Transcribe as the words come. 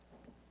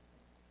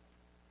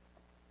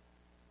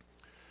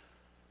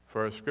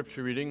For our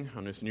scripture reading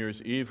on this New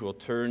Year's Eve, we'll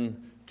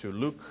turn to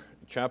Luke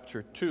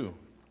chapter 2.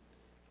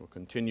 We'll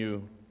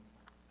continue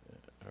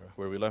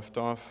where we left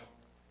off,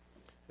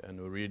 and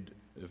we'll read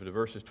the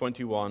verses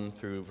 21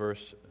 through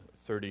verse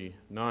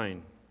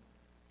 39.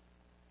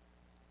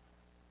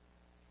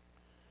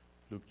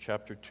 Luke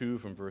chapter 2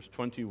 from verse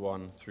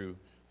 21 through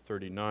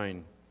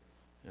 39,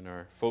 and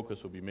our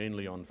focus will be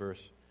mainly on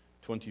verse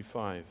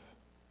 25.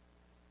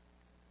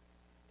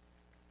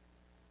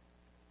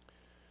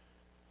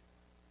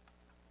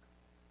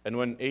 And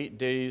when 8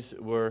 days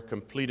were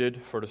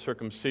completed for the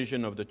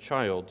circumcision of the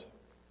child,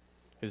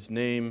 his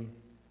name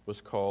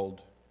was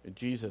called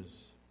Jesus,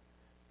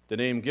 the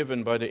name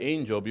given by the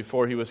angel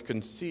before he was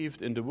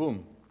conceived in the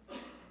womb.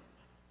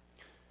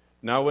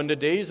 Now when the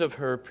days of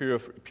her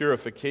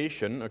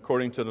purification,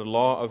 according to the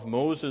law of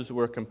Moses,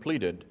 were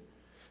completed,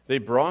 they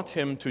brought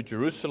him to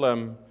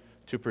Jerusalem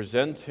to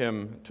present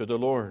him to the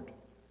Lord.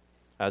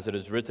 As it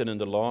is written in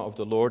the law of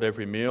the Lord,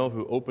 every male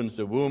who opens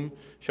the womb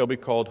shall be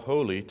called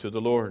holy to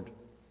the Lord.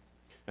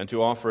 And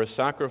to offer a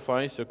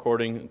sacrifice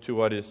according to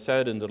what is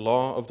said in the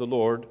law of the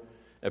Lord,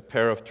 a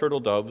pair of turtle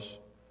doves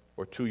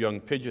or 2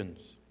 young pigeons.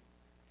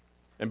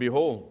 And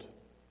behold,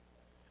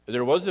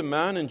 there was a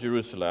man in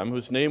Jerusalem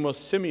whose name was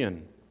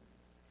Simeon,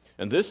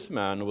 and this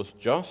man was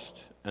just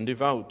and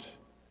devout,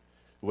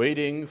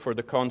 waiting for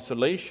the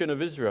consolation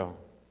of Israel,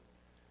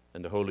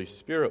 and the Holy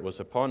Spirit was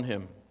upon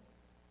him.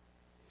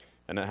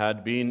 And it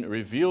had been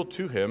revealed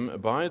to him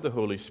by the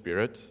Holy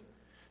Spirit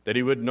that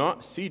he would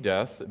not see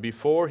death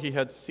before he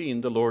had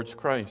seen the Lord's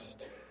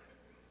Christ.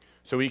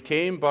 So he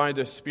came by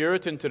the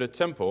Spirit into the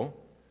temple,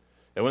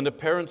 and when the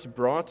parents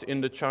brought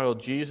in the child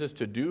Jesus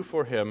to do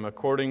for him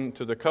according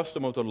to the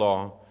custom of the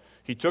law,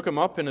 he took him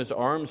up in his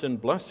arms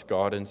and blessed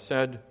God and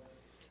said,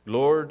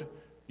 Lord,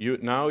 you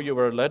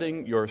are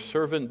letting your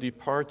servant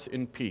depart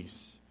in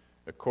peace,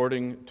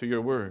 according to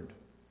your word.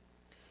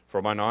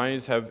 For mine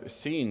eyes have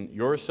seen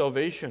your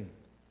salvation,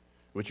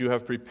 which you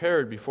have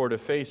prepared before the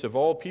face of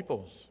all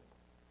peoples,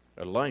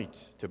 a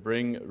light to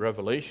bring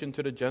revelation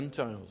to the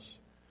Gentiles,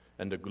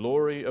 and the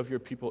glory of your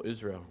people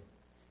Israel.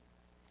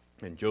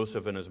 And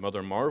Joseph and his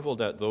mother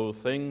marveled at those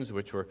things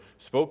which were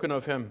spoken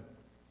of him.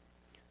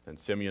 And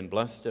Simeon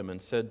blessed him and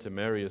said to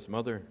Mary his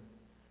mother,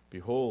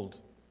 Behold,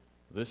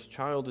 this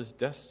child is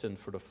destined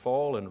for the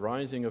fall and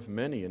rising of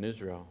many in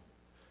Israel,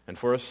 and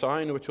for a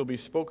sign which will be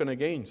spoken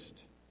against.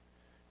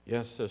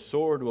 Yes, a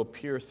sword will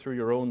pierce through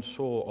your own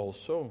soul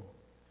also,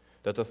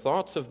 that the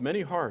thoughts of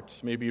many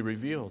hearts may be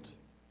revealed.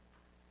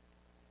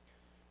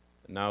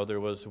 Now there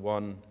was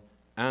one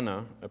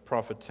Anna, a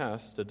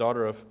prophetess, the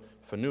daughter of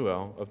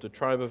Phanuel of the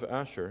tribe of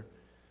Asher.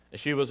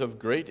 She was of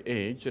great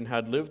age and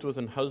had lived with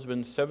an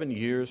husband 7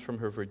 years from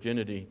her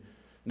virginity.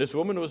 And this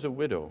woman was a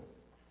widow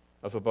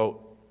of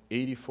about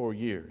 84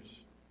 years,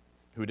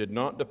 who did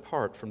not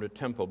depart from the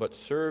temple, but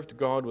served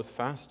God with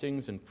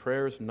fastings and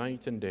prayers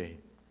night and day.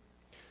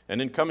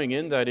 And in coming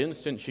in that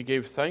instant she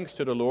gave thanks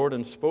to the Lord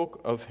and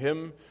spoke of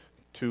him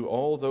to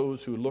all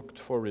those who looked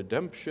for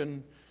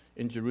redemption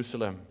in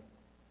Jerusalem.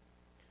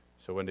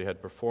 So when they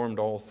had performed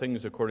all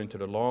things according to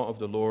the law of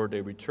the Lord,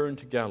 they returned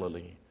to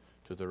Galilee,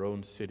 to their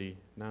own city,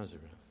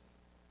 Nazareth.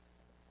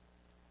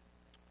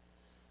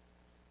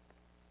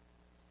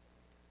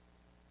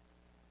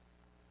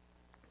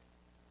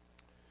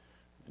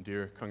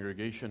 Dear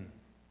congregation,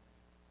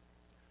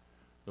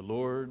 the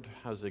Lord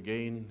has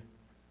again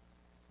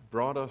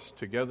brought us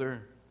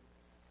together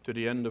to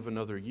the end of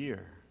another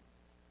year.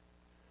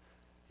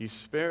 He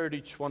spared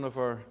each one of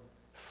our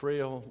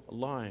frail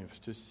lives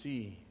to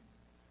see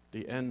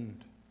the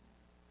end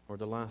or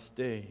the last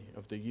day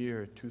of the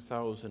year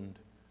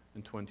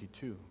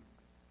 2022.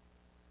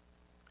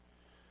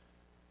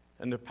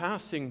 And the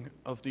passing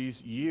of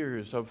these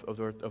years, of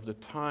the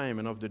time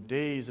and of the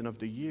days and of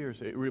the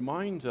years, it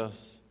reminds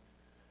us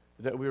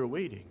that we're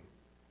waiting,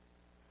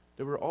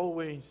 that we're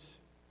always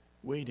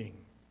waiting.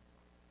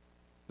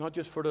 Not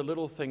just for the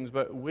little things,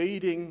 but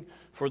waiting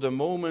for the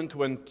moment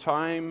when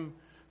time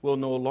will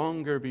no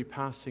longer be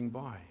passing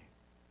by.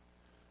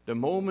 The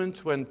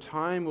moment when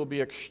time will be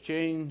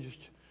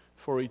exchanged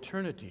for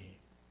eternity.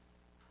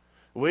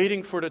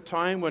 Waiting for the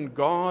time when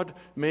God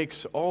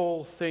makes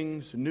all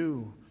things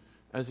new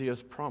as he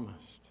has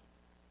promised.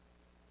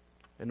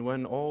 And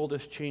when all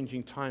this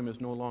changing time is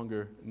no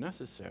longer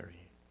necessary.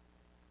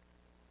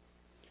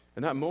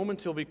 And that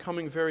moment will be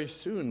coming very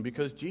soon,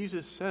 because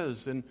Jesus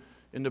says in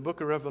the book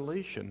of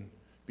Revelation,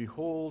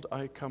 Behold,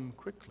 I come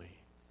quickly.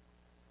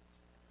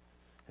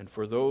 And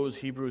for those,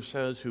 Hebrews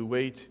says, who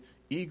wait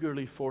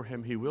eagerly for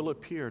him, he will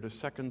appear the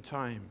second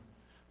time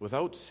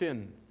without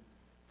sin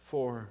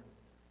for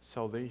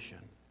salvation.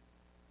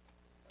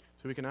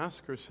 So we can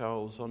ask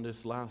ourselves on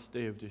this last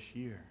day of this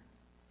year,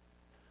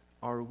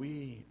 are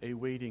we a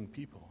waiting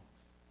people?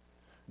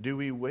 Do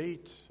we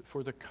wait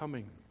for the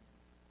coming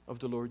of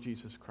the Lord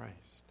Jesus Christ?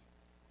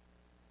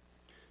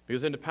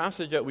 Because in the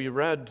passage that we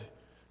read,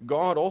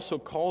 God also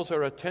calls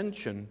our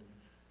attention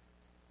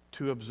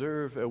to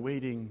observe a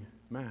waiting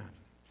man.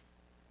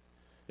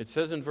 It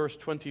says in verse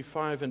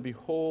 25, And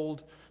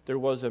behold, there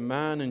was a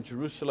man in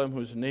Jerusalem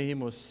whose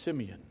name was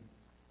Simeon.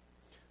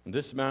 And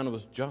this man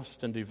was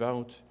just and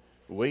devout,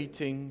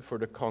 waiting for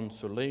the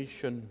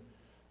consolation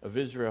of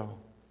Israel,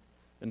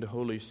 and the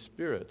Holy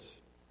Spirit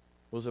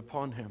was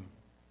upon him.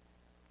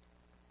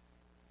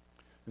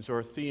 And so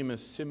our theme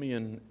is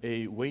Simeon,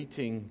 a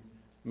waiting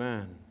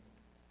man.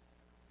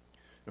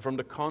 And from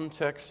the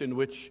context in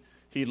which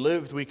he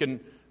lived, we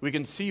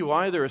can see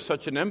why there is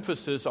such an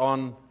emphasis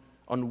on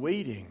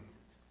waiting.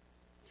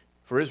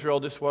 For Israel,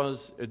 this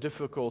was a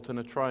difficult and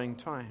a trying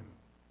time.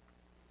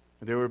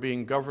 They were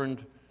being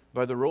governed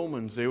by the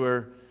Romans. They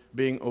were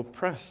being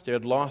oppressed. They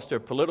had lost their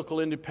political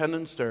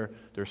independence, their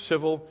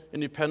civil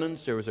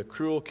independence. There was a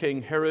cruel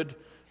King Herod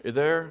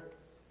there.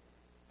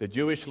 The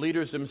Jewish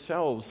leaders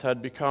themselves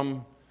had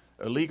become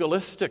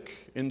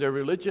legalistic in their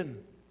religion.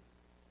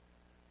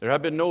 There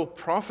had been no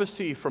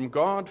prophecy from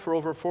God for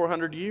over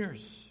 400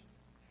 years.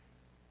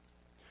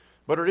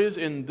 But it is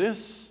in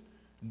this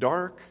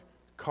dark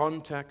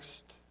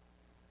context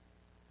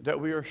that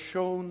we are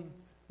shown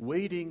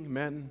waiting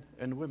men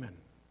and women.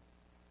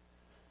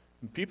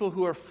 People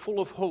who are full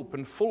of hope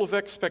and full of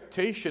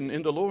expectation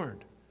in the Lord.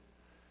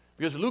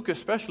 Because Luke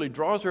especially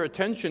draws our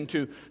attention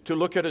to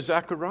look at a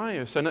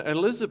Zacharias and an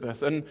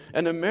Elizabeth and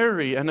a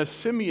Mary and a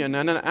Simeon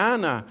and an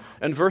Anna.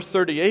 And verse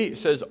 38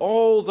 says,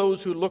 all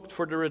those who looked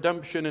for the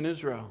redemption in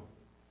Israel.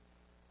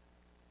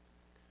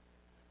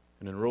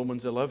 And in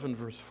Romans 11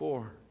 verse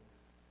 4,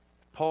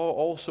 Paul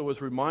also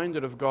was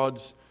reminded of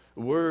God's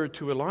word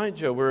to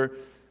Elijah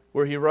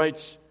where he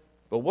writes,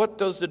 but what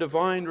does the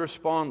divine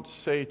response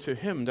say to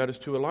him, that is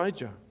to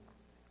Elijah?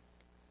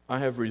 I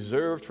have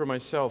reserved for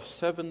myself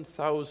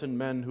 7,000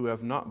 men who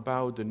have not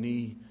bowed the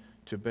knee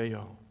to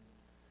Baal.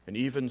 And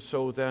even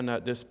so then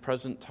at this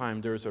present time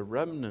there is a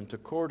remnant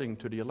according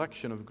to the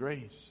election of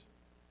grace.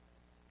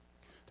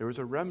 There was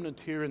a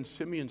remnant here in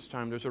Simeon's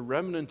time. There's a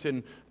remnant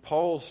in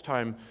Paul's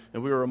time.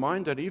 And we are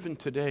reminded even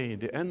today,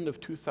 the end of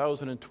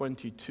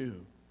 2022,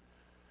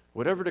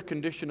 whatever the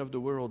condition of the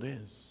world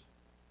is,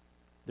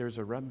 there's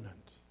a remnant.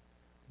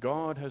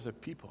 God has a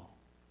people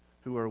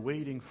who are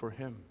waiting for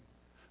him,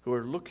 who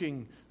are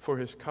looking for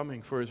his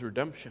coming, for his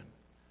redemption.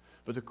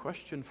 But the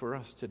question for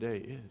us today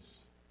is,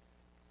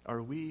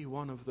 are we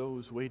one of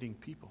those waiting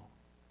people?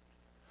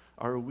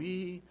 Are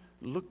we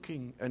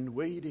looking and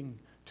waiting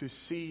to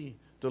see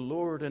the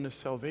Lord and his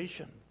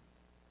salvation?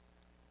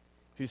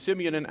 See,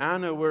 Simeon and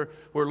Anna were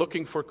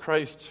looking for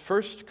Christ's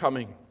first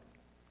coming.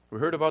 We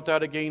heard about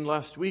that again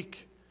last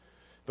week.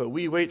 But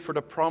we wait for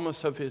the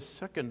promise of his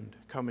second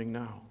coming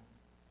now.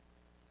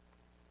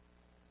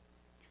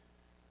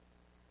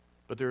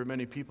 But there are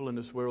many people in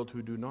this world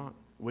who do not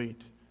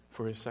wait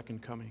for his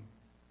second coming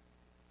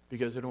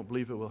because they don't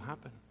believe it will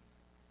happen.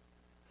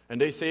 And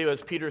they say,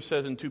 as Peter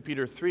says in 2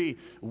 Peter 3,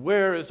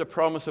 where is the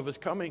promise of his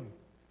coming?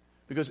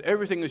 Because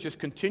everything is just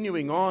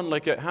continuing on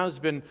like it has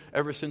been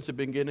ever since the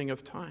beginning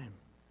of time.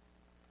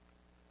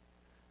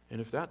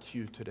 And if that's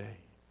you today,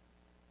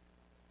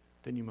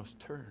 then you must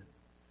turn.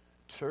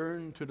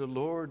 Turn to the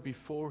Lord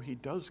before he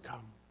does come.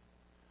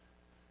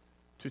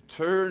 To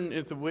turn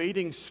in the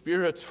waiting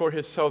spirits for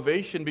his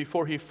salvation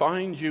before he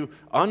finds you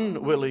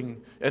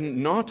unwilling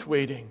and not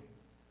waiting.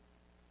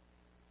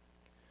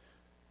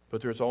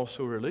 But there's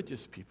also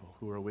religious people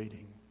who are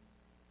waiting.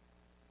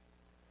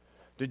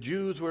 The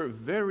Jews were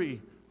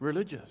very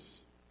religious,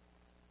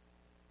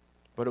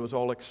 but it was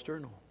all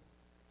external.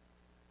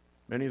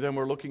 Many of them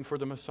were looking for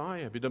the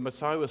Messiah. The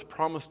Messiah was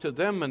promised to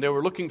them, and they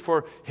were looking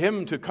for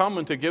him to come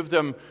and to give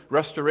them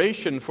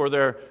restoration for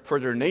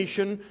their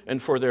nation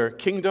and for their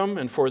kingdom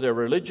and for their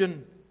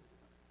religion.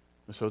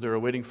 And so they were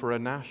waiting for a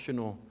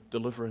national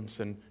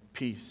deliverance and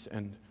peace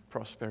and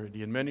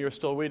prosperity. And many are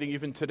still waiting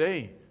even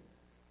today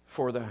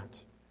for that.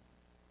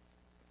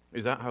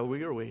 Is that how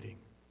we are waiting?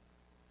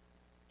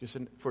 Just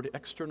for the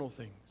external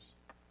things.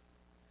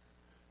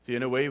 See,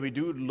 in a way, we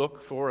do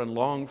look for and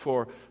long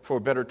for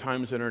better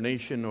times in our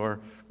nation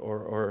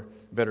or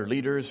better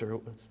leaders or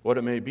what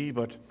it may be.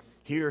 But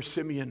here,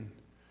 Simeon,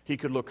 he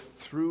could look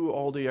through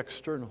all the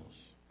externals.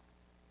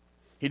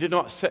 He did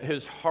not set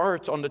his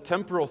heart on the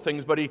temporal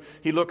things, but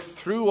he looked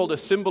through all the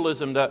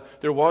symbolism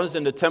that there was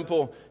in the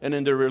temple and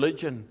in the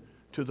religion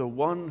to the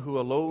one who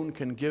alone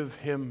can give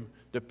him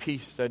the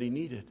peace that he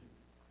needed.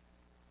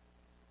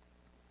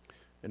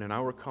 And in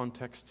our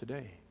context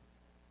today,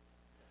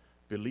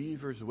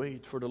 believers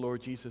wait for the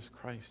Lord Jesus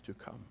Christ to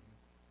come.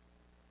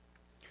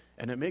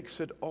 And it makes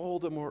it all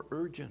the more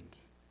urgent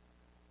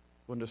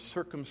when the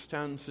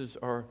circumstances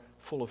are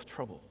full of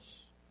troubles.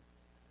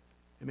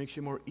 It makes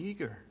you more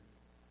eager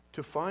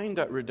to find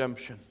that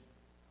redemption.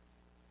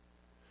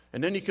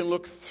 And then you can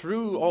look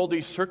through all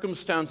these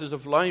circumstances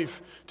of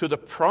life to the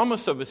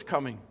promise of his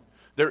coming.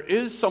 There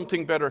is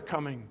something better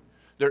coming.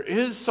 There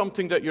is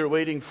something that you're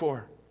waiting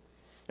for.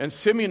 And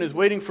Simeon is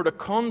waiting for the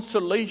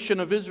consolation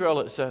of Israel,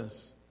 it says.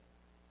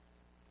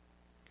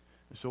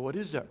 So what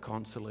is that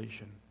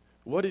consolation?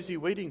 What is he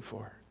waiting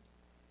for?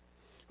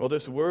 Well,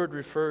 this word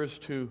refers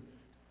to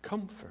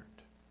comfort,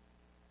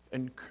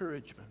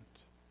 encouragement.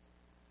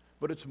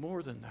 But it's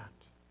more than that.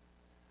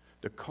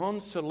 The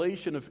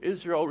consolation of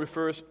Israel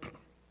refers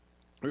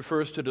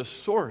to the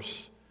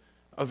source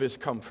of his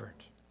comfort.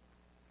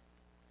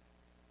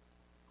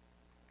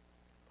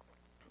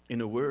 In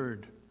a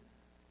word,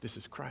 this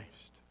is Christ.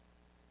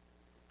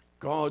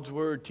 God's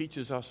word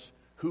teaches us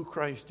who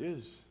Christ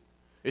is.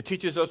 It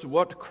teaches us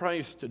what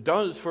Christ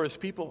does for his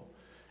people.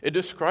 It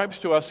describes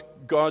to us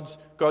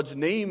God's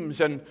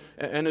names and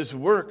his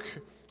work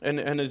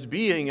and his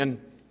being,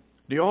 and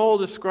they all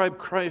describe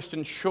Christ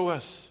and show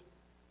us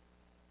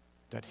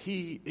that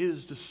he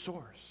is the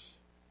source.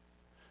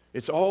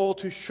 It's all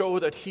to show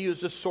that he is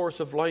the source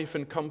of life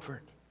and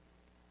comfort.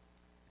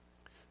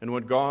 And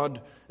when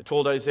God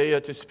told Isaiah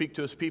to speak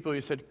to his people,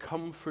 he said,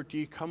 comfort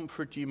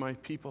ye, my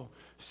people.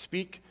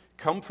 Speak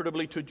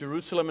comfortably to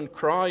Jerusalem and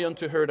cry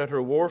unto her that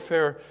her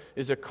warfare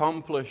is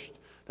accomplished,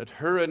 that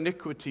her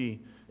iniquity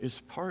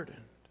is pardoned.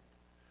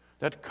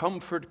 That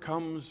comfort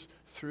comes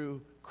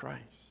through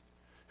Christ.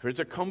 For it's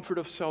a comfort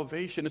of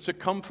salvation. It's a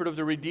comfort of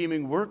the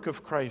redeeming work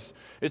of Christ.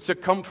 It's a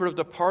comfort of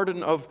the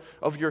pardon of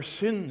your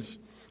sins.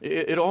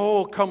 It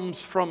all comes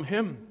from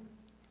him.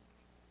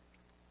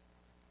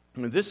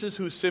 And this is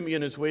who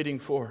Simeon is waiting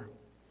for.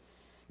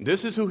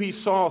 This is who he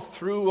saw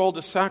through all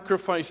the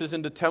sacrifices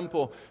in the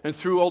temple and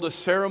through all the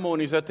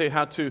ceremonies that they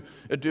had to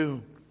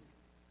do.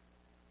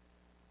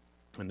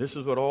 And this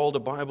is what all the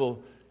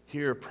Bible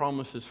here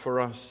promises for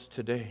us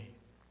today.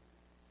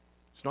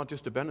 It's not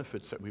just the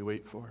benefits that we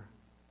wait for.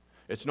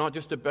 It's not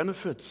just the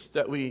benefits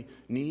that we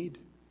need.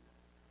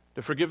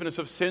 The forgiveness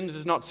of sins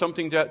is not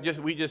something that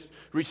we just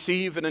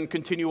receive and then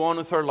continue on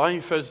with our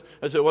life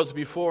as it was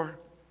before.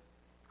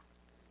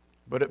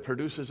 But it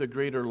produces a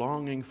greater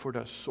longing for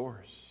that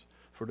source,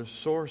 for the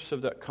source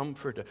of that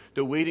comfort,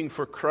 the waiting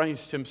for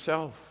Christ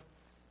himself.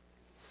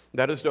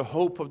 That is the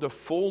hope of the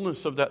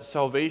fullness of that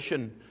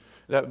salvation,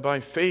 that by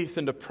faith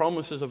in the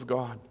promises of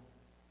God.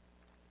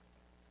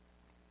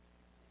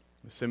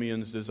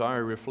 Simeon's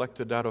desire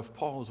reflected that of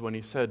Paul's when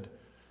he said,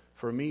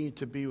 for me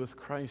to be with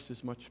Christ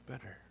is much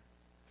better,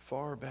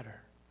 far better.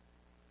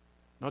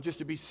 Not just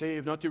to be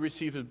saved, not to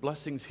receive his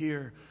blessings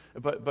here,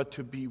 but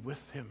to be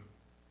with him.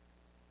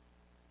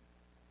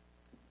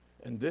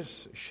 And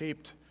this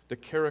shaped the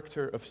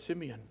character of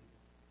Simeon.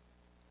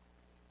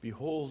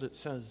 Behold, it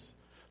says,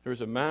 there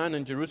was a man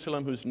in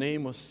Jerusalem whose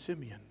name was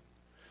Simeon,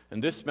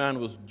 and this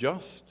man was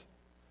just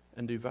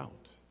and devout.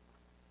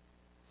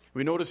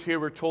 We notice here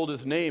we're told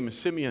his name is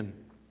Simeon,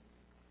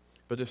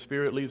 but the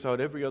Spirit leaves out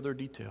every other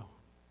detail.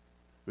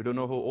 We don't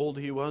know how old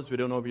he was. We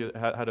don't know if he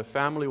had a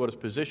family, what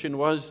his position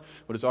was,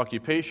 what his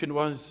occupation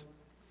was.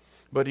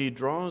 But he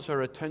draws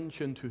our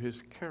attention to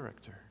his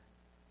character,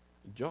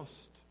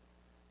 just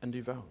and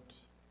devout.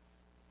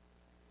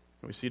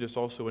 And we see this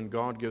also when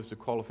God gives the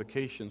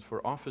qualifications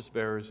for office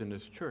bearers in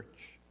his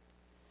church.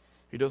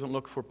 He doesn't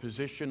look for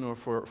position or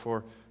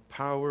for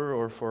power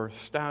or for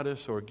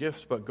status or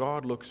gifts, but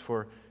God looks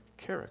for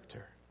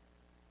character.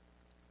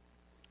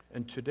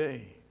 And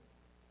today,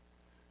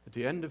 at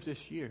the end of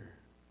this year,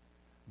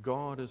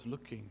 God is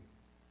looking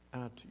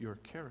at your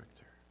character.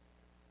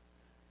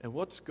 And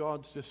what's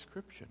God's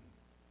description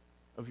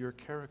of your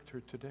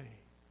character today?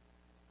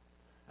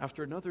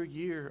 After another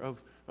year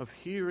of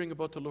hearing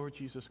about the Lord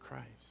Jesus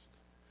Christ,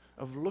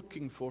 of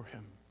looking for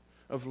him,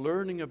 of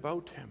learning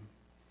about him,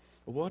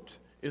 what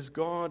is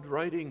God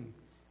writing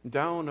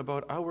down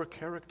about our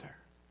character?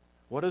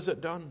 What has it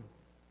done?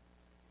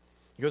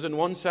 Because in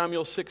 1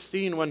 Samuel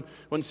 16,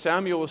 when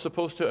Samuel was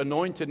supposed to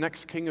anoint the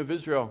next king of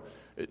Israel,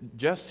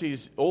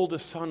 Jesse's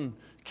oldest son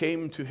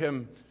came to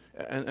him,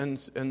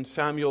 and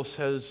Samuel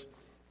says,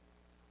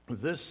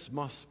 this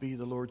must be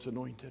the Lord's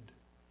anointed.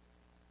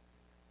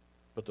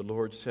 But the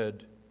Lord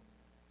said,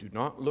 do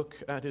not look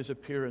at his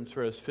appearance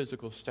or his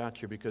physical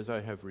stature, because I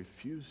have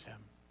refused him.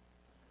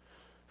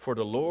 For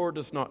the Lord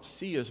does not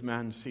see as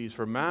man sees.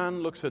 For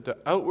man looks at the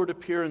outward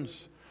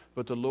appearance,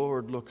 but the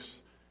Lord looks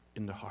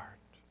in the heart.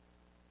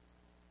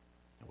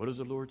 What does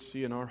the Lord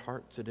see in our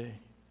heart today?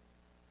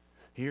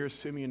 Here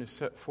Simeon is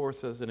set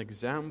forth as an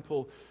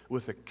example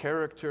with a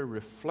character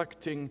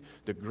reflecting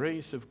the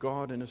grace of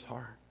God in his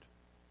heart.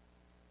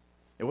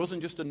 It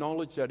wasn't just the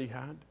knowledge that he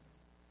had,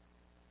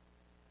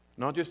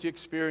 not just the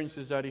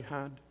experiences that he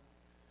had,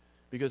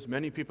 because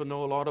many people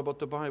know a lot about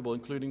the Bible,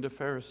 including the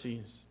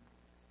Pharisees,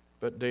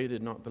 but they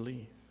did not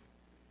believe.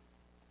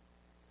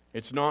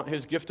 It's not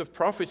his gift of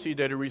prophecy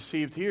that he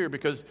received here,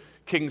 because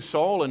King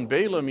Saul and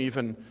Balaam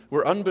even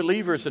were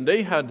unbelievers, and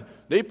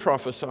they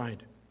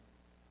prophesied.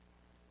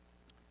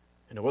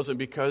 And it wasn't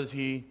because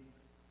he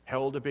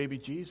held a baby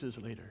Jesus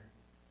later.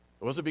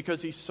 It wasn't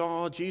because he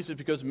saw Jesus,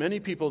 because many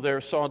people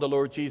there saw the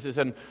Lord Jesus,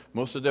 and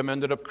most of them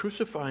ended up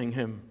crucifying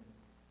him.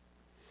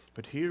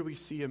 But here we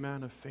see a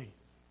man of faith.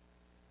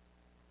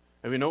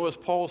 And we know, as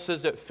Paul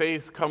says, that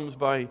faith comes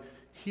by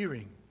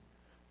hearing.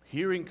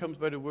 Hearing comes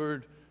by the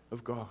word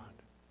of God.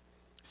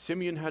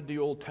 Simeon had the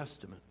Old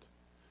Testament.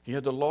 He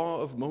had the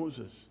law of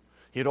Moses.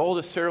 He had all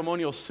the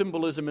ceremonial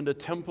symbolism in the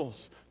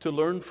temples to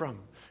learn from.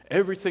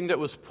 Everything that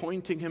was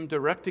pointing him,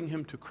 directing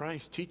him to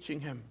Christ,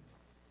 teaching him.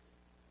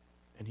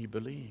 And he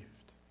believed.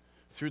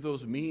 Through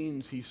those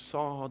means, he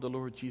saw the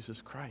Lord Jesus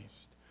Christ.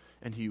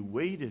 And he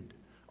waited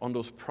on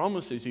those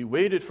promises. He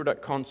waited for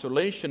that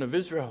consolation of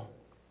Israel.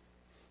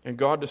 And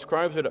God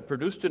describes what it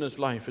produced in his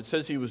life. It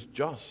says he was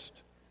just.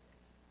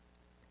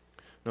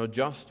 Now,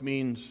 just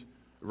means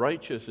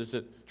righteous. Is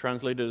it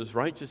translated as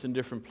righteous in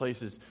different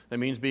places? That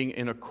means being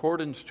in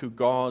accordance to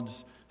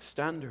God's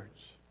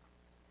standards.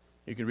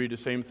 You can read the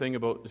same thing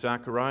about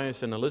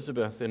Zacharias and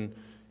Elizabeth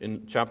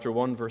in chapter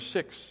 1, verse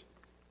 6.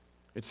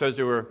 It says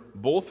they were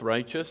both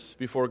righteous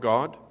before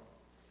God,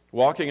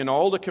 walking in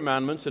all the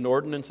commandments and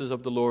ordinances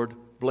of the Lord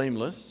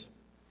blameless.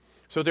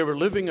 So they were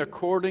living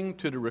according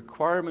to the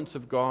requirements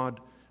of God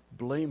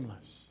blameless.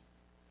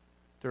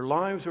 Their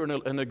lives were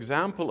an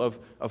example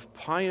of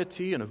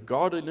piety and of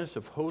godliness,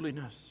 of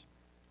holiness.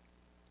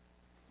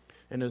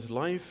 And his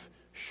life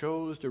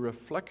shows the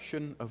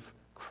reflection of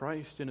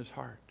Christ in his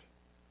heart,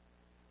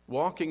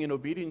 walking in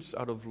obedience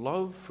out of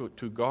love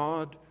to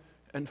God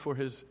and for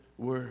his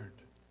word.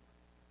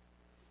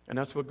 And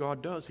that's what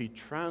God does. He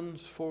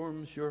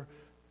transforms your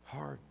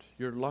heart,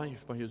 your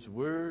life, by his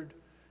word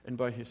and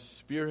by his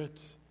Spirit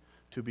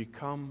to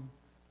become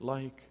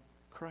like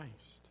Christ.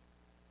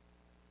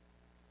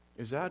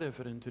 Is that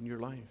evident in your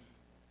life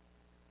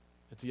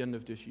at the end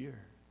of this year?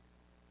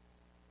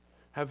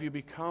 Have you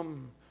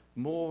become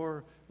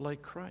more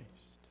like Christ?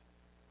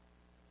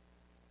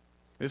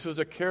 This was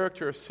a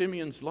character of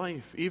Simeon's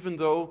life, even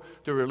though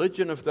the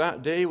religion of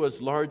that day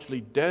was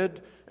largely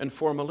dead and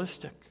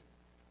formalistic.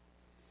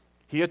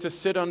 He had to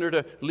sit under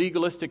the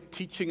legalistic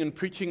teaching and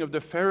preaching of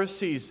the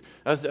Pharisees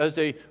as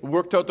they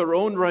worked out their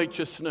own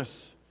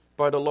righteousness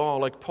by the law,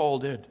 like Paul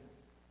did.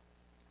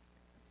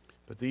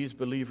 But these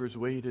believers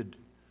waited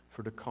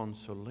for the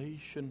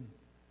consolation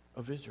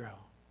of Israel,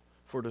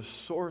 for the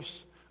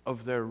source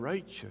of their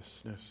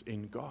righteousness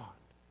in God.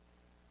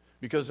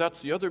 Because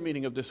that's the other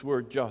meaning of this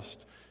word just.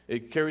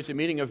 It carries the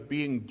meaning of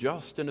being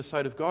just in the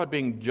sight of God,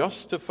 being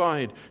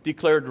justified,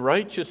 declared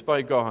righteous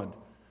by God,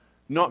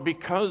 not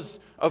because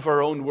of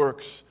our own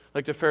works,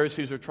 like the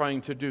Pharisees are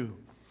trying to do,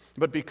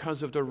 but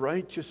because of the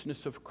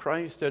righteousness of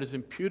Christ that is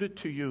imputed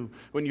to you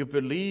when you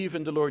believe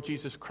in the Lord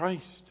Jesus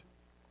Christ.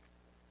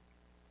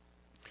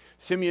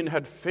 Simeon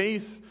had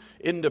faith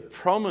in the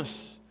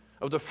promise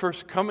of the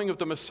first coming of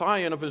the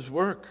Messiah and of his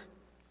work.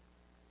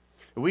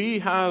 We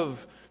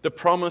have the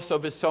promise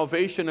of his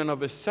salvation and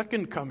of his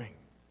second coming.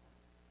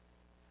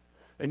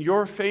 And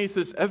your faith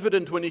is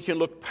evident when you can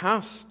look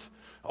past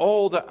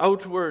all the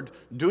outward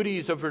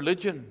duties of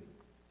religion,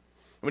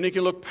 when you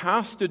can look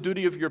past the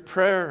duty of your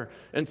prayer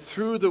and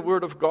through the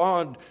Word of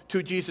God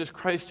to Jesus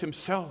Christ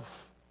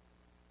himself.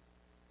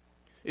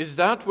 Is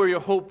that where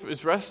your hope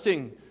is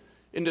resting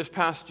in this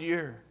past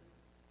year?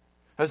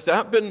 Has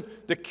that been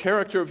the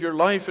character of your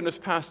life in this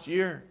past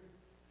year?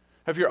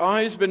 Have your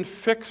eyes been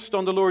fixed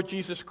on the Lord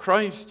Jesus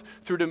Christ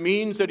through the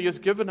means that he has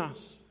given us?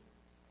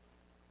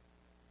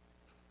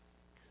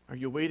 Are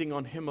you waiting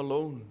on him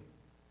alone?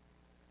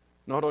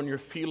 Not on your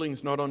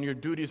feelings, not on your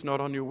duties, not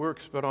on your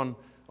works, but on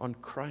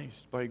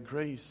Christ by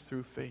grace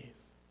through faith.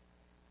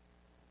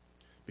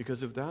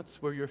 Because if that's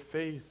where your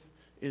faith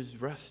is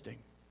resting,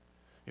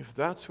 if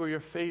that's where your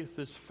faith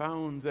is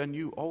found, then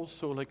you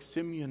also, like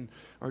Simeon,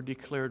 are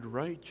declared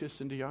righteous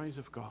in the eyes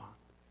of God.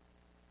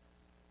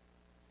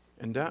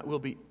 And that will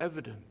be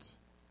evident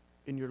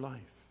in your life.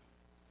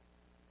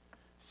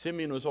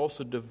 Simeon was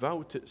also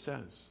devout, it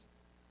says.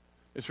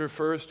 This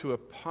refers to a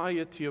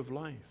piety of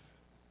life,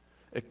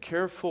 a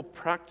careful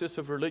practice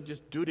of religious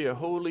duty, a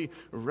holy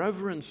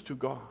reverence to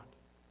God,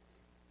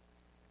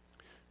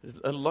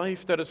 a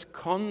life that is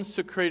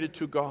consecrated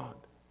to God,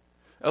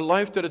 a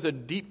life that is a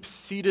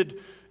deep-seated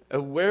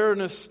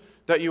awareness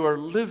that you are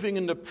living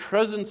in the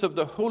presence of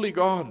the holy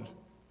God.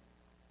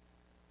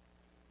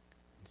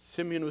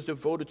 Simeon was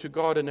devoted to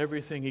God in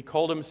everything. He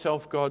called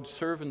himself God's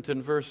servant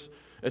in verse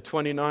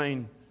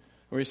 29,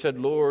 where he said,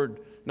 Lord,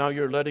 now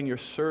you're letting your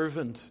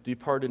servant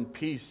depart in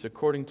peace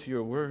according to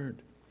your word.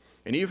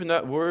 And even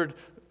that word,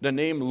 the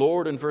name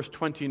Lord in verse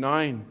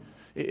 29,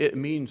 it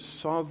means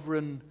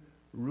sovereign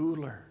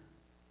ruler.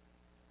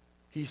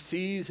 He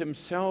sees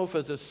himself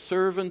as a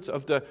servant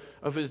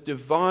of his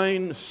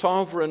divine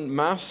sovereign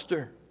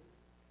master.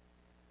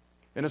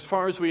 And as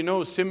far as we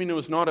know, Simeon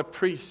was not a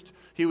priest.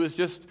 He was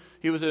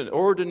an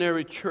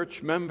ordinary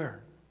church member.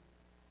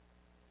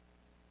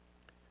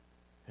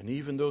 And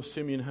even though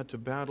Simeon had to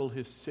battle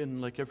his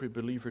sin like every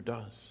believer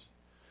does,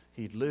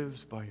 he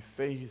lives by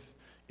faith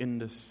in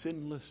the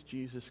sinless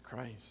Jesus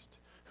Christ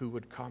who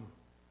would come.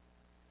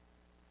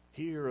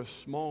 Here a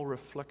small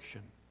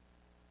reflection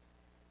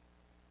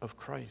of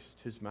Christ,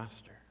 his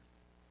master.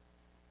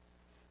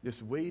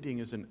 This waiting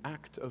is an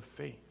act of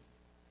faith,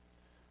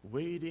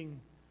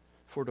 waiting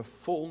for the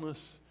fullness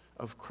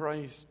of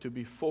Christ to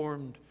be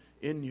formed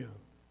in you.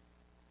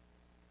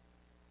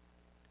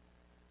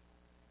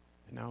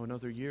 And now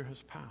another year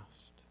has passed.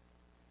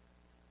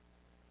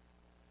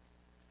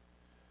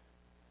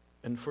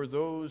 And for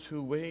those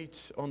who wait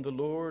on the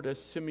Lord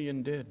as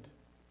Simeon did,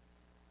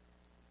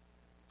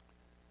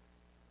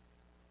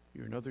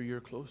 you're another year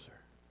closer.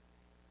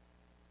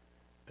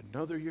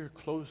 Another year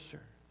closer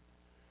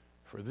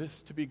for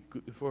this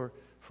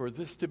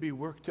to be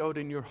worked out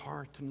in your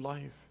heart and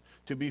life,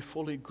 to be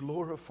fully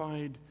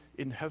glorified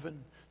in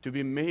heaven, to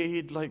be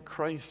made like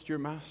Christ your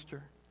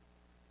master.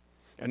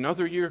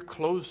 Another year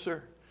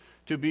closer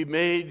to be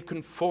made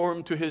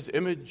conformed to his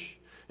image,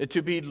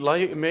 to be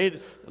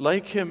made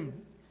like him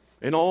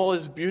in all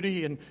his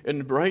beauty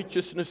and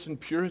righteousness and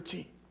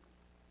purity.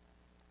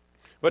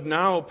 But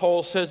now,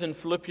 Paul says in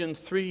Philippians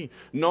 3,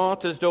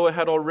 not as though I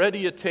had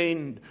already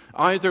attained,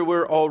 either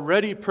were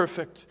already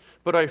perfect,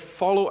 but I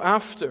follow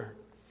after,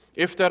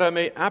 if that I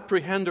may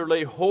apprehend or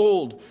lay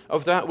hold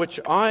of that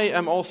which I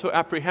am also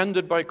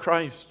apprehended by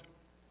Christ.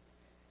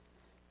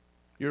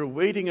 You're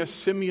waiting as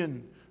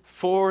Simeon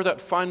for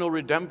that final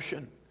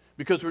redemption,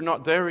 because we're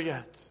not there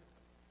yet.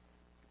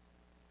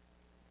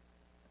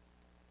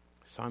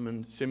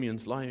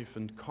 Simeon's life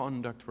and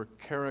conduct were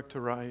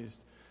characterized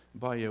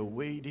by a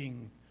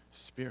waiting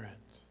spirit,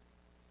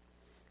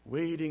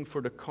 waiting for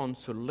the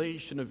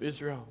consolation of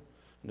Israel.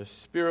 And the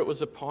Spirit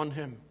was upon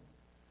him.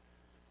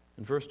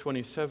 In verse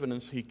 27,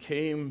 and he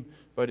came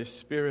by the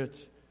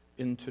Spirit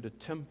into the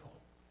temple.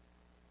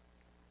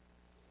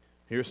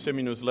 Here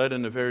Simeon was led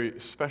in a very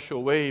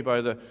special way by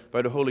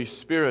the Holy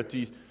Spirit.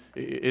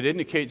 It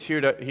indicates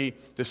here that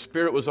the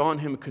Spirit was on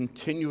him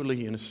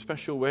continually in a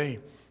special way.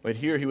 But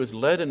here he was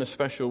led in a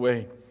special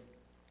way.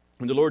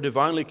 And the Lord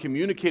divinely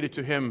communicated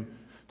to him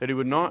that he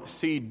would not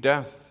see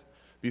death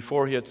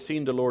before he had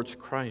seen the Lord's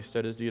Christ,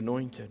 that is, the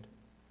Anointed.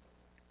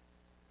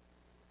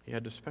 He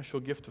had the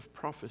special gift of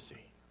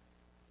prophecy.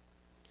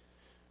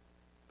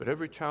 But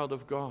every child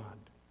of God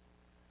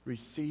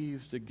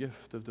receives the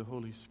gift of the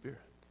Holy Spirit.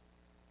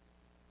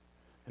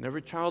 And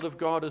every child of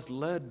God is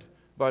led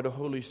by the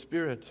Holy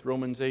Spirit,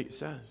 Romans 8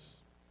 says.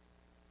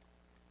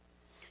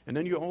 And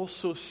then you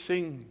also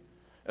sing,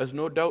 as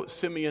no doubt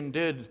Simeon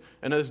did,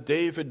 and as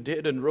David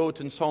did and wrote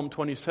in Psalm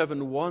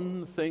 27,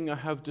 one thing I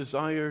have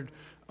desired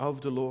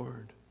of the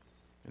Lord,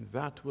 and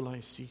that will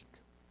I seek,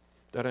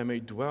 that I may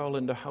dwell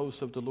in the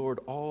house of the Lord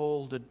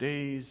all the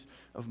days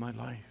of my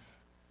life.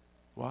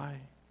 Why?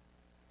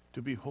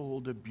 To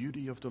behold the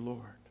beauty of the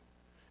Lord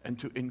and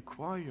to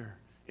inquire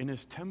in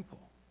his temple.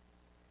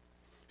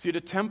 See, the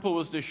temple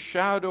was the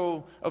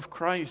shadow of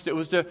Christ. It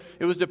was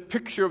the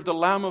picture of the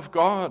Lamb of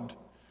God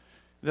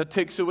that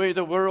takes away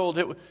the world.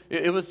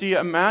 It was the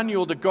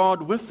Emmanuel, the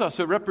God with us.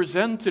 It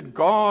represented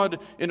God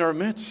in our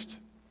midst.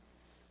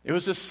 It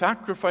was a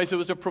sacrifice. It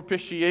was a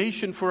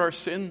propitiation for our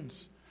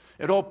sins.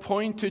 It all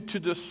pointed to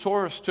the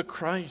source, to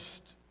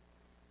Christ.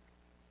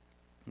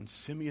 And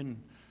Simeon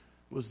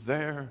was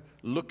there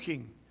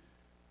looking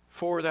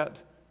for that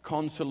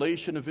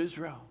consolation of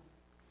Israel.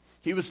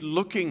 He was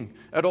looking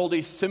at all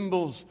these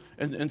symbols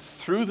and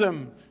through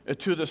them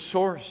to the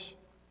source.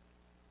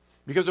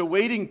 Because a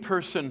waiting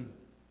person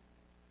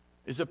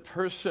is a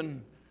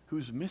person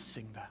who's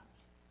missing that,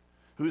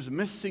 who's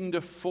missing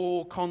the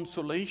full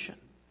consolation.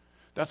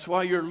 That's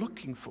why you're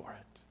looking for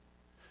it,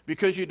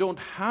 because you don't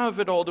have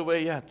it all the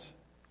way yet.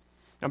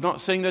 I'm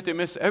not saying that they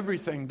miss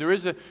everything. There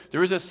is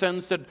a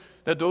sense that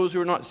those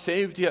who are not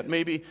saved yet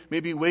may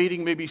be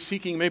waiting, maybe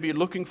seeking, maybe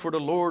looking for the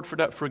Lord for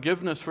that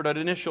forgiveness, for that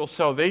initial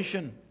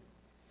salvation.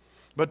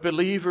 But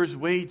believers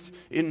wait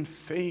in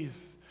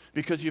faith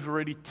because you've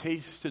already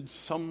tasted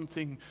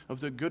something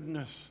of the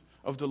goodness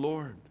of the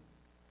Lord.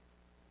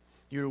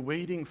 You're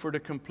waiting for the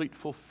complete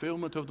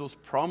fulfillment of those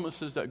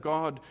promises that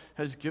God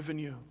has given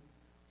you.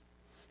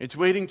 It's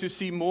waiting to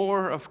see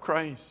more of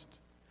Christ,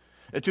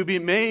 to be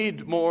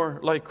made more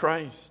like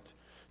Christ,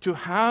 to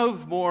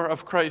have more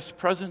of Christ's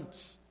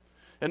presence,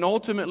 and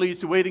ultimately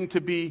it's waiting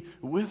to be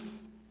with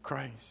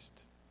Christ,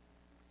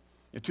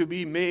 to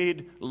be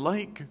made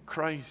like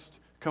Christ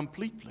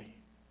completely.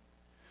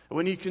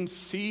 When you can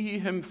see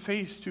him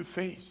face to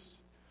face,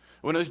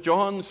 when, as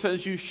John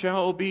says, you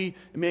shall be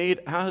made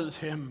as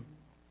him,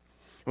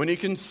 when you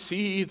can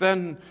see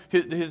then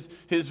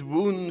his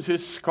wounds,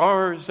 his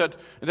scars that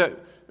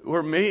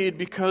were made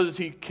because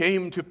he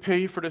came to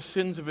pay for the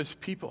sins of his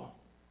people.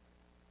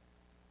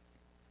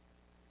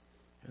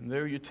 And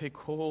there you take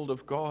hold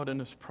of God and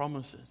his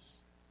promises,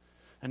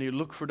 and you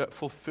look for that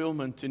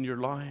fulfillment in your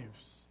lives.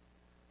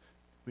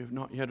 We have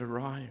not yet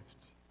arrived.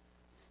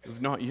 We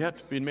have not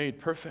yet been made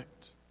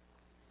perfect.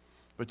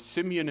 But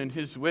Simeon, in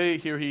his way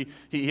here, he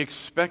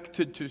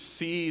expected to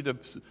see the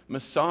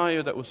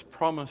Messiah that was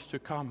promised to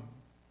come.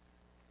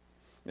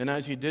 And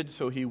as he did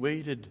so, he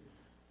waited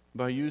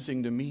by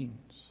using the means.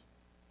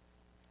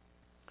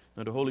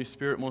 Now, the Holy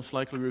Spirit most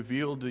likely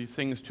revealed these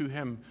things to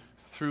him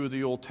through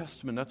the Old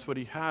Testament. That's what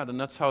he had, and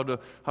that's how the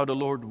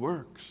Lord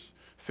works.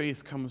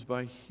 Faith comes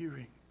by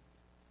hearing.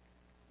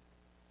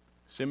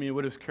 Simeon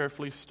would have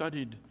carefully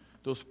studied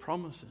those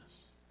promises.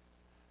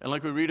 And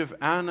like we read of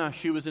Anna,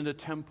 she was in the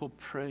temple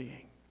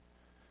praying.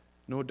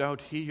 No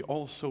doubt he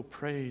also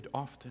prayed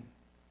often.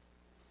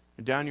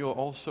 Daniel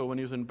also, when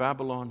he was in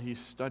Babylon, he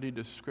studied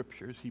the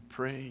scriptures. He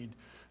prayed,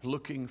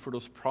 looking for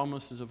those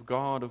promises of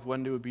God, of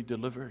when they would be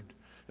delivered,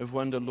 of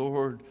when the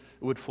Lord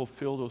would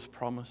fulfill those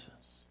promises.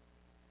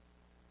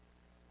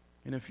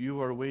 And if you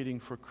are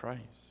waiting for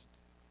Christ,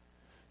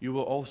 you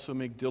will also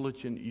make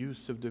diligent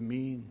use of the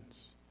means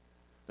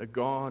that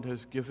God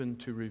has given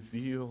to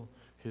reveal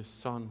his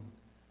Son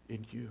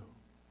in you.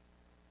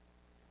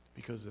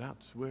 Because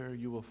that's where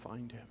you will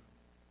find him.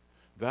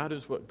 That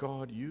is what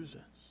God uses.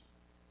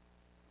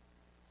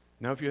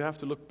 Now, if you have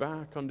to look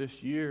back on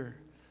this year,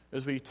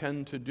 as we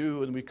tend to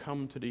do when we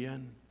come to the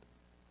end,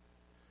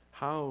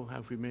 how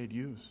have we made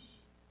use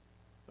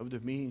of the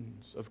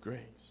means of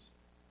grace?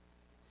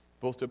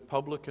 Both the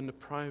public and the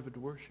private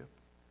worship,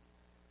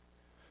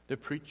 the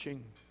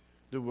preaching,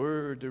 the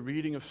word, the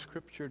reading of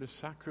Scripture, the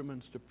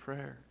sacraments, the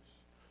prayers,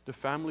 the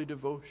family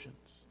devotions,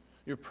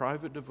 your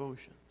private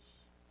devotions.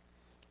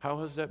 How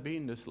has that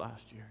been this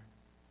last year?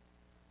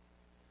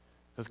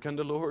 Because can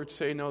the Lord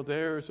say, now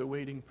there's a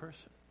waiting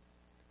person.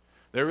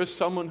 There is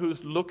someone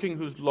who's looking,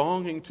 who's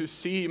longing to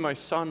see my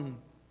son.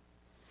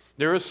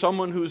 There is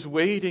someone who's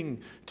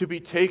waiting to be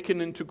taken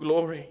into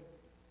glory.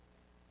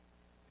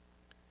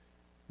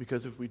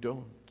 Because if we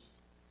don't,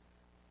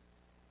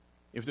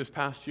 if this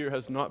past year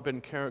has not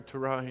been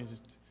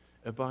characterized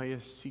by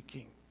a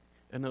seeking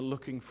and a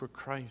looking for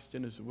Christ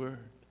in His Word,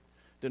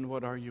 then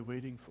what are you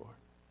waiting for?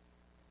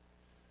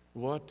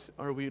 What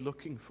are we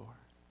looking for?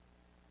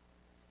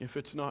 If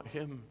it's not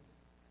Him,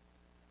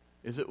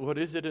 what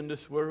is it in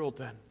this world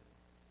then?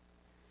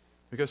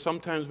 Because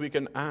sometimes we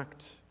can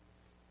act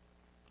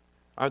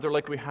either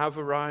like we have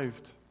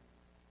arrived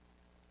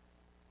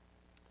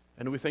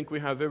and we think we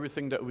have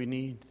everything that we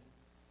need,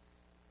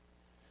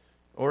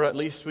 or at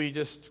least we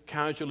just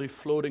casually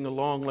floating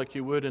along like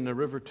you would in a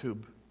river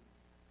tube.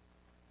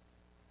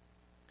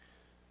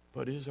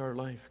 But is our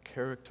life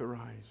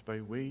characterized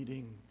by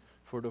waiting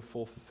for the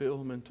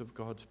fulfillment of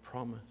God's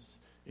promise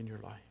in your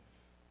life?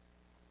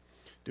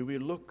 Do we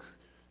look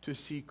to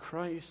see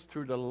Christ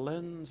through the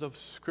lens of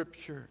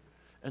Scripture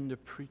and the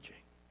preaching?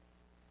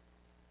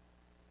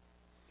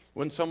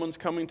 When someone's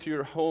coming to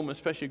your home,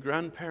 especially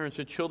grandparents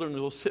or children,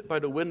 they'll sit by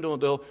the window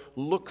and they'll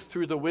look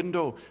through the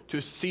window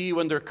to see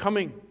when they're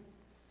coming.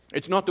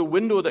 It's not the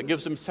window that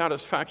gives them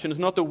satisfaction. It's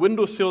not the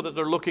windowsill that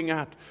they're looking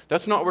at.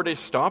 That's not where they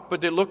stop,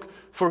 but they look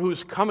for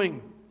who's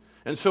coming.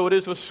 And so it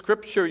is with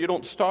Scripture. You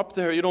don't stop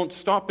there. You don't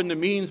stop in the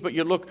means, but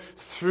you look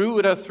through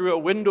it as through a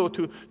window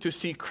to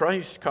see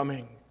Christ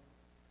coming.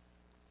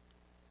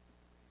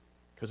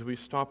 Because we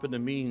stop in the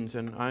means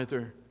and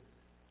either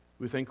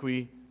we think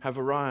we have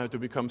arrived to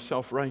become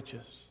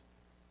self-righteous,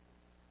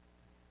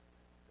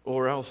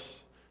 or else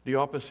the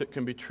opposite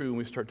can be true and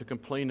we start to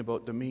complain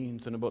about the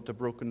means and about the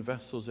broken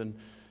vessels and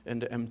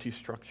the empty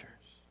structures.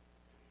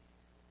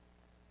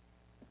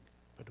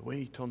 But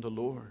wait on the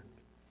Lord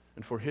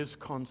and for His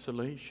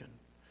consolation,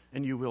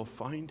 and you will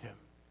find Him.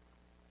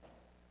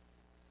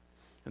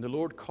 And the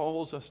Lord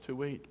calls us to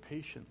wait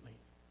patiently,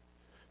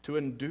 to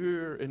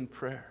endure in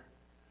prayer,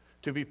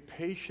 to be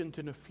patient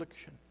in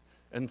affliction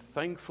and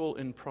thankful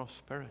in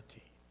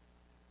prosperity.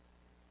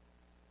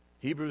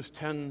 Hebrews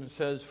 10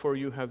 says, for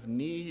you have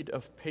need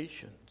of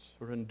patience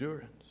or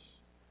endurance,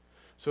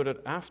 so that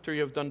after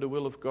you have done the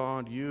will of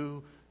God,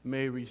 you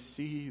may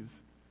receive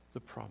the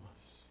promise.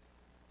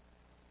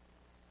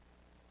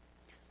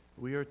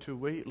 We are to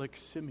wait like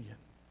Simeon.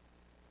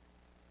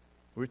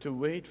 We're to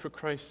wait for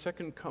Christ's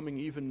second coming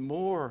even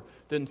more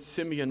than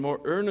Simeon, more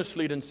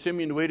earnestly than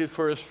Simeon waited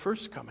for his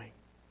first coming.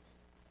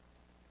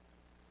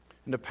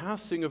 And the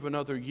passing of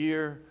another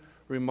year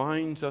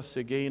reminds us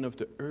again of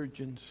the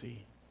urgency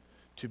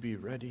to be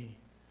ready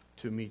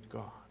to meet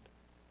God.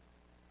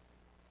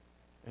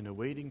 And a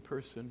waiting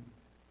person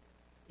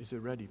is a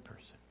ready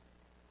person.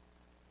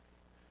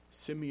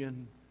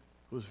 Simeon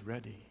was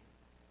ready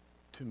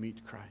to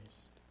meet Christ.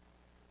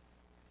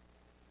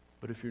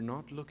 But if you're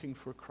not looking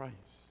for Christ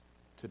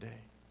today,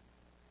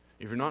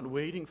 if you're not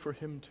waiting for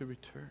Him to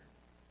return,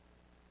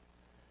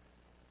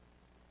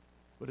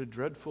 what a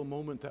dreadful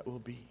moment that will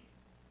be.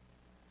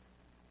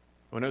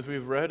 When, as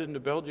we've read in the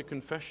Belgic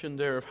Confession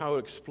there, of how it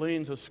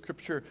explains, how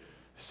Scripture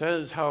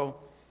says how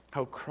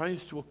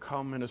Christ will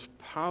come in His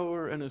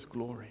power and His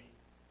glory.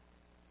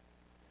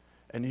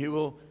 And He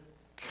will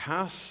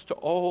cast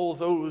all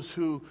those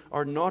who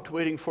are not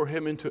waiting for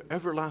Him into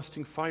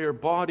everlasting fire,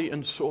 body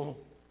and soul.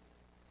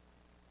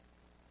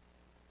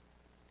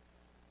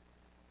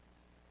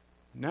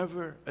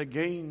 Never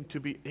again to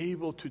be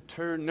able to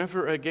turn,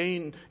 never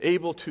again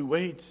able to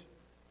wait.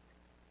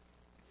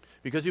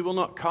 Because He will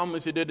not come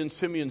as He did in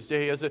Simeon's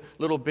day, as a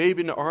little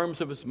baby in the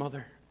arms of his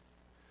mother,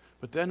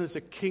 but then as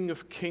a King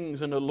of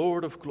kings and a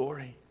Lord of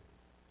glory.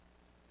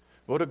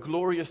 What a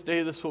glorious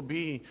day this will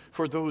be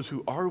for those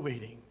who are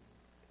waiting,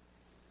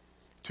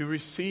 to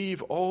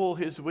receive all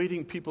His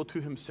waiting people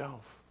to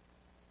Himself.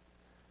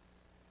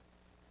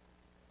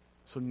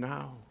 So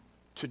now,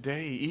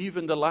 today,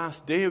 even the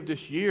last day of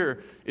this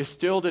year, is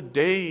still the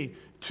day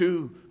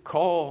to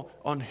call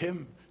on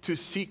Him, to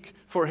seek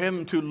for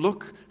Him, to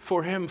look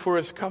for Him, for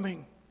His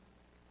coming.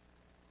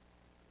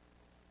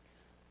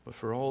 But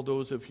for all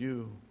those of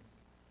you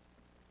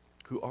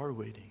who are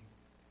waiting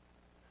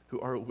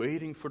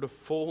for the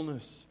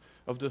fullness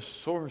of the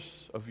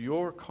source of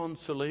your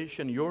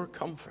consolation, your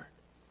comfort,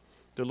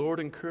 the Lord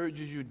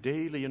encourages you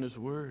daily in His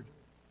Word.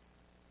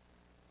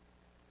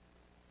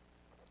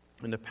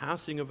 And the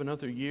passing of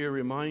another year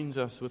reminds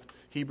us with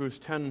Hebrews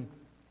 10,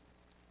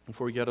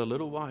 for yet a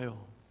little while,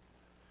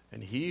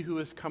 and He who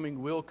is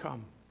coming will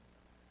come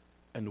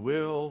and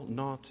will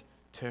not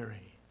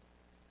tarry.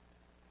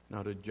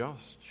 Now the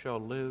just shall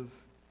live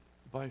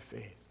by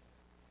faith.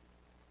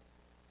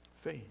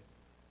 Faith.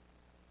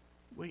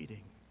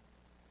 Waiting.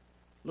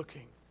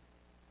 Looking.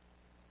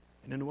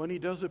 And then when he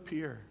does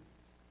appear,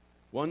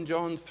 1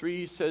 John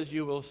 3 says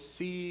you will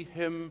see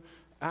him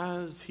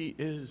as he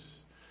is,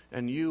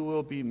 and you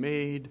will be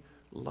made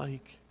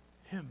like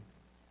him.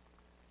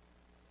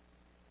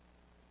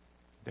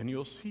 Then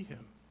you'll see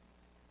him.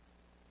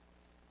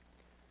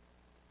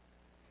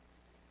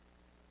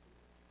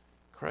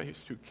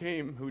 Christ who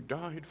came, who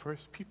died for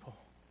his people,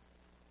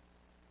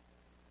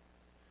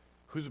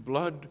 whose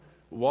blood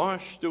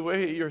washed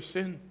away your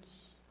sins.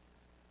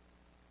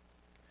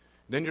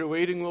 Then your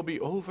waiting will be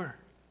over.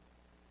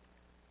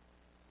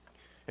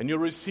 And you'll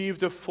receive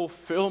the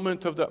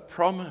fulfillment of that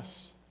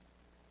promise.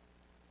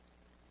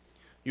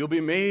 You'll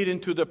be made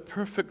into the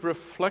perfect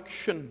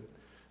reflection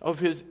of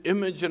his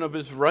image and of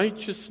his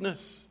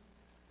righteousness.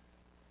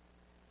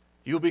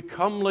 You'll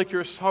become like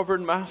your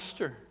sovereign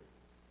master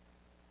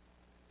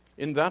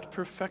in that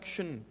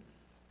perfection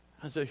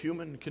as a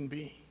human can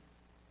be.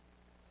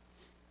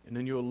 And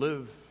then you'll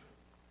live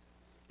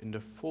in the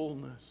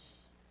fullness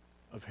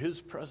of his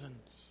presence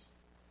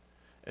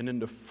and in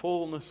the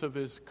fullness of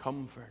his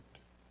comfort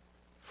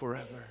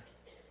forever.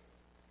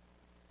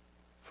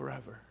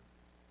 Forever.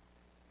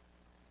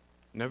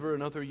 Never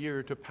another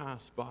year to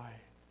pass by,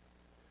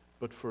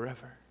 but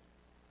forever,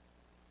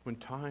 when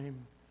time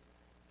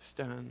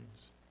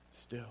stands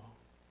still.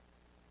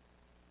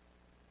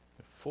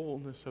 The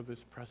fullness of his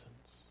presence.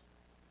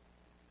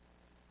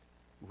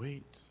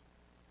 Wait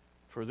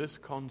for this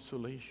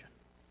consolation,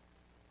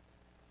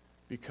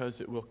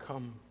 because it will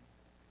come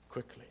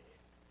quickly.